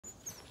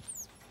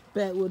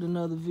Back with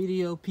another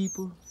video,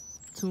 people.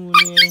 Tune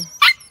in.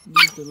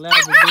 These the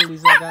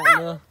Labradors I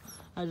got left.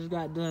 I just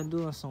got done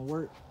doing some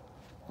work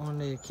on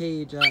the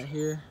cage out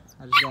here.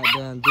 I just got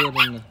done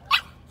building the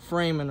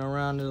framing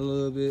around it a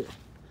little bit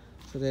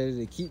so that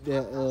they keep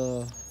that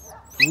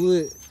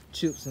wood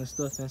chips and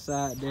stuff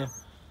inside there.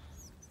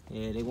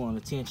 Yeah, they want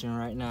attention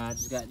right now. I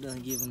just got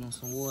done giving them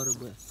some water,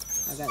 but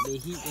I got the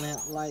heat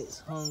lamp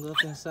lights hung up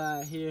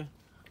inside here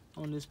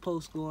on this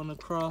post going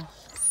across.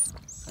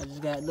 I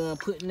just got done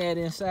putting that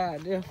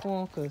inside there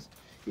for them because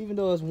even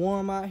though it's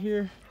warm out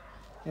here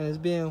and it's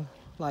been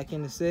like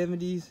in the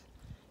 70s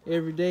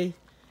every day,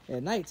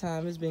 at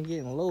nighttime it's been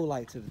getting low,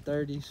 like to the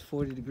 30s,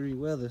 40-degree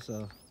weather.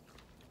 So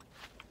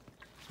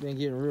it's been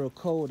getting real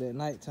cold at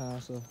nighttime,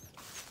 so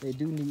they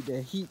do need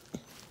that heat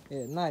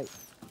at night.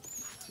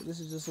 So this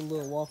is just a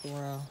little walk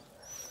around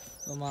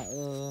of my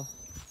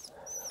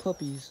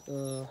puppies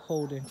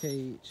holding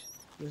cage.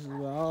 This is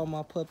where all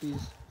my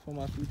puppies for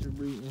my future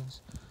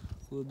breedings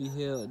will be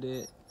held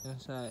at,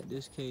 inside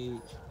this cage.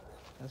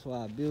 That's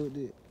why I built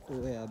it the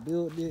way I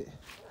built it,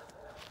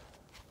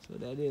 so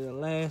that it'll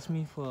last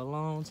me for a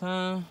long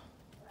time,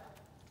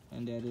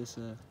 and that it's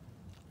a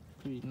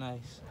pretty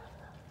nice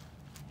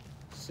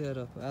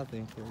setup, I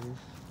think, for this.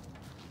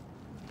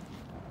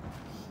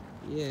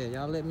 Yeah,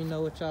 y'all let me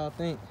know what y'all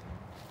think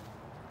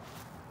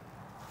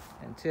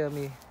and tell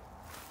me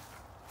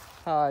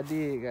how I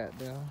did,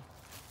 goddamn.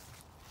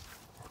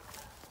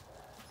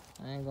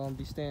 I ain't gonna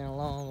be staying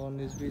long on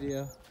this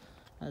video.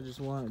 I just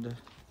wanted to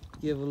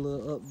give a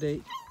little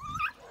update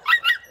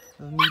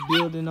of me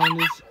building on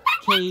this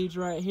cage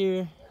right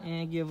here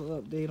and give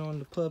an update on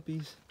the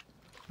puppies.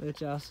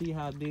 Let y'all see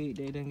how big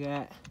they done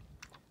got.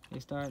 They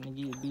starting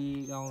to get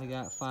big. I only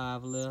got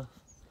 5 left.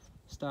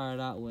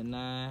 Started out with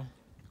 9.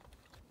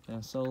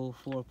 Then sold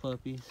 4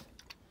 puppies.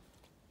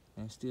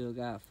 And still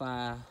got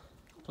 5.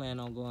 Plan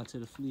on going to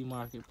the flea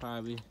market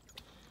probably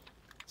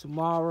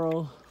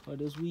tomorrow or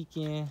this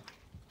weekend.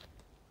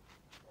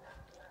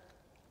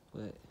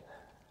 But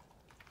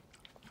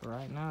for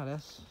right now,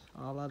 that's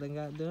all I done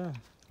got done.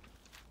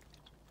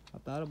 I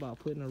thought about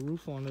putting a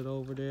roof on it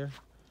over there,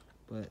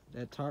 but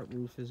that tarp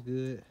roof is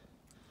good.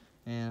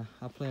 And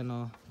I plan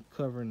on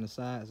covering the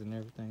sides and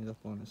everything up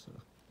on it, so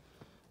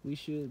we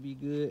should be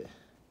good.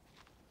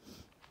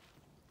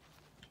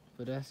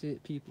 But that's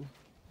it, people.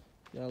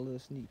 Got a little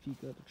sneak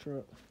peek of the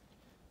truck.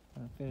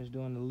 I finished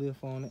doing the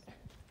lift on it.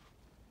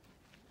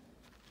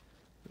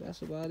 But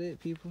that's about it,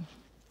 people.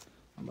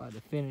 I'm about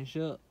to finish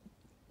up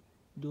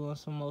doing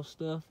some more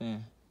stuff,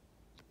 and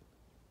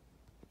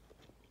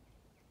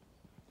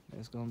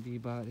that's gonna be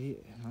about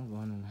it. I'm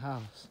going in the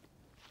house.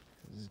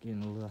 It's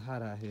getting a little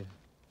hot out here.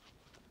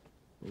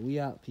 But we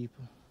out,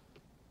 people.